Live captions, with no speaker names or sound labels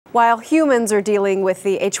While humans are dealing with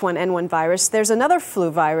the H1N1 virus, there's another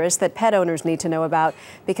flu virus that pet owners need to know about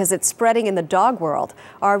because it's spreading in the dog world.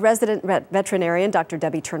 Our resident veterinarian, Dr.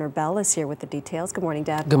 Debbye Turner Bell, is here with the details. Good morning,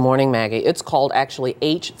 Deb. Good morning, Maggie. It's called actually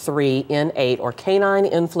H3N8 or Canine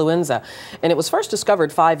Influenza, and it was first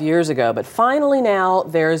discovered 5 years ago, but finally now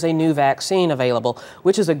there's a new vaccine available,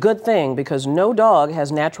 which is a good thing because no dog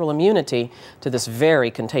has natural immunity to this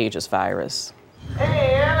very contagious virus.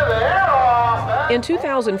 In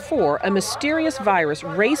 2004, a mysterious virus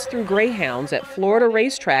raced through greyhounds at Florida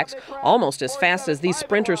racetracks almost as fast as these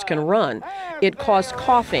sprinters can run. It caused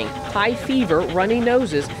coughing, high fever, runny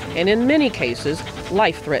noses, and in many cases,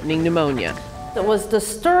 life-threatening pneumonia. It was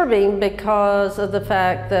disturbing because of the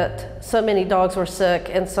fact that so many dogs were sick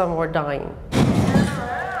and some were dying.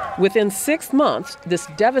 Within 6 months, this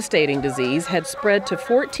devastating disease had spread to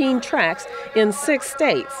 14 tracks in 6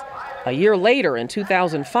 states. A year later, in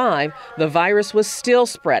 2005, the virus was still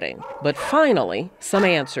spreading, but finally, some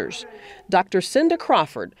answers. Dr. Cinda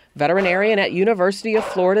Crawford, veterinarian at University of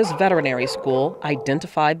Florida's Veterinary School,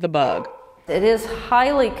 identified the bug. It is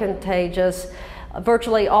highly contagious.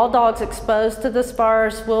 Virtually all dogs exposed to this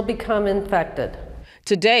virus will become infected.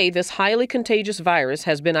 Today, this highly contagious virus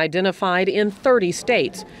has been identified in 30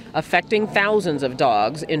 states, affecting thousands of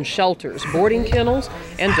dogs in shelters, boarding kennels,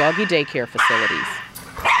 and doggy daycare facilities.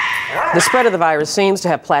 The spread of the virus seems to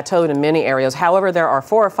have plateaued in many areas. However, there are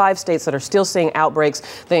 4 or 5 states that are still seeing outbreaks.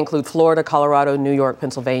 They include Florida, Colorado, New York,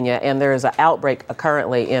 Pennsylvania, and there is an outbreak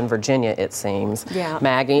currently in Virginia, it seems. Yeah.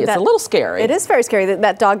 Maggie, it's a little scary. It is very scary.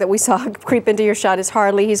 That dog that we saw creep into your shot is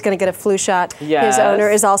Harley. He's going to get a flu shot. Yes. His owner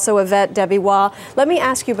is also a vet, Debbie Wall. Let me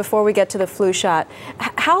ask you before we get to the flu shot,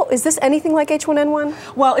 how is this anything like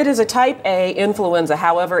H1N1? Well, it is a type A influenza.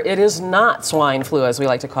 However, it is not swine flu, as we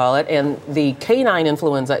like to call it, and the canine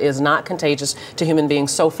influenza is not contagious to human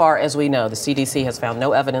beings so far as we know. The CDC has found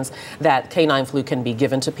no evidence that canine flu can be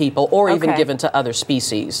given to people or even given to other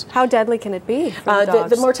species. How deadly can it be for the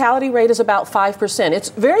dogs? The mortality rate is about 5%. It's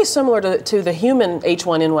very similar to the human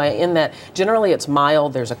H1N1 in that generally it's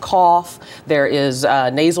mild. There's a cough, there is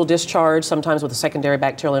nasal discharge, sometimes with a secondary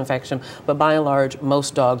bacterial infection, but by and large,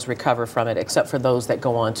 most dogs recover from it, except for those that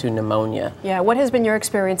go on to pneumonia. Yeah, what has been your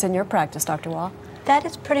experience in your practice, Dr. Wall? That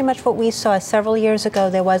is pretty much what we saw. Several years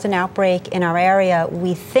ago, there was an outbreak in our area.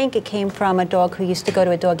 We think it came from a dog who used to go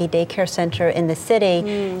to a doggy daycare center in the city.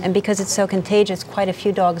 And because it's so contagious, quite a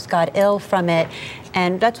few dogs got ill from it.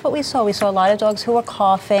 And that's what we saw. We saw a lot of dogs who were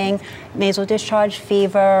coughing, nasal discharge,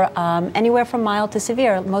 fever, anywhere from mild to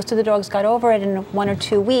severe. Most of the dogs got over it in 1 or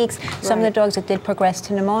 2 weeks. Some of the dogs that did progress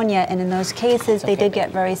to pneumonia, and in those cases, they did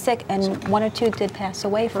get very sick, and 1 or 2 did pass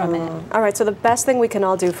away from it. All right, so the best thing we can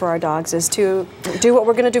all do for our dogs is to do what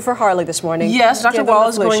we're going to do for Harley this morning. Yes, Dr. Wall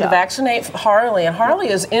is going to vaccinate Harley, and Harley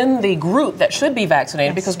is in the group that should be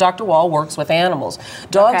vaccinated because Dr. Wall works with animals.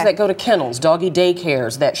 Dogs that go to kennels, doggy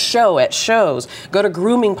daycares, that show at shows, go to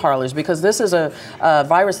grooming parlors, because this is a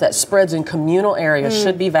virus that spreads in communal areas,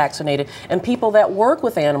 should be vaccinated, and people that work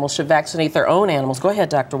with animals should vaccinate their own animals. Go ahead,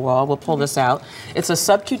 Dr. Wall, we'll pull this out. It's a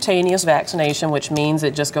subcutaneous vaccination, which means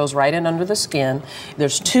it just goes right in under the skin.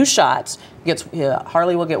 There's 2 shots.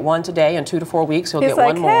 Harley will get 1 today. In 2 to 4 weeks, he'll get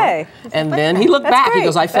like, 1 more. Hey. And then he looked back. He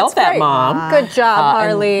goes, I felt that, Mom. Good job,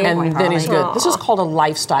 Harley. And then he's good. This is called a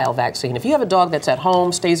lifestyle vaccine. If you have a dog that's at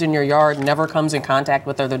home, stays in your yard, never comes in contact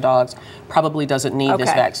with other dogs, probably doesn't need this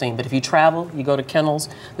vaccine. But if you travel, you go to kennels,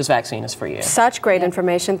 this vaccine is for you. Such great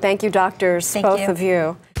information. Thank you, doctors, both of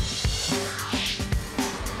you.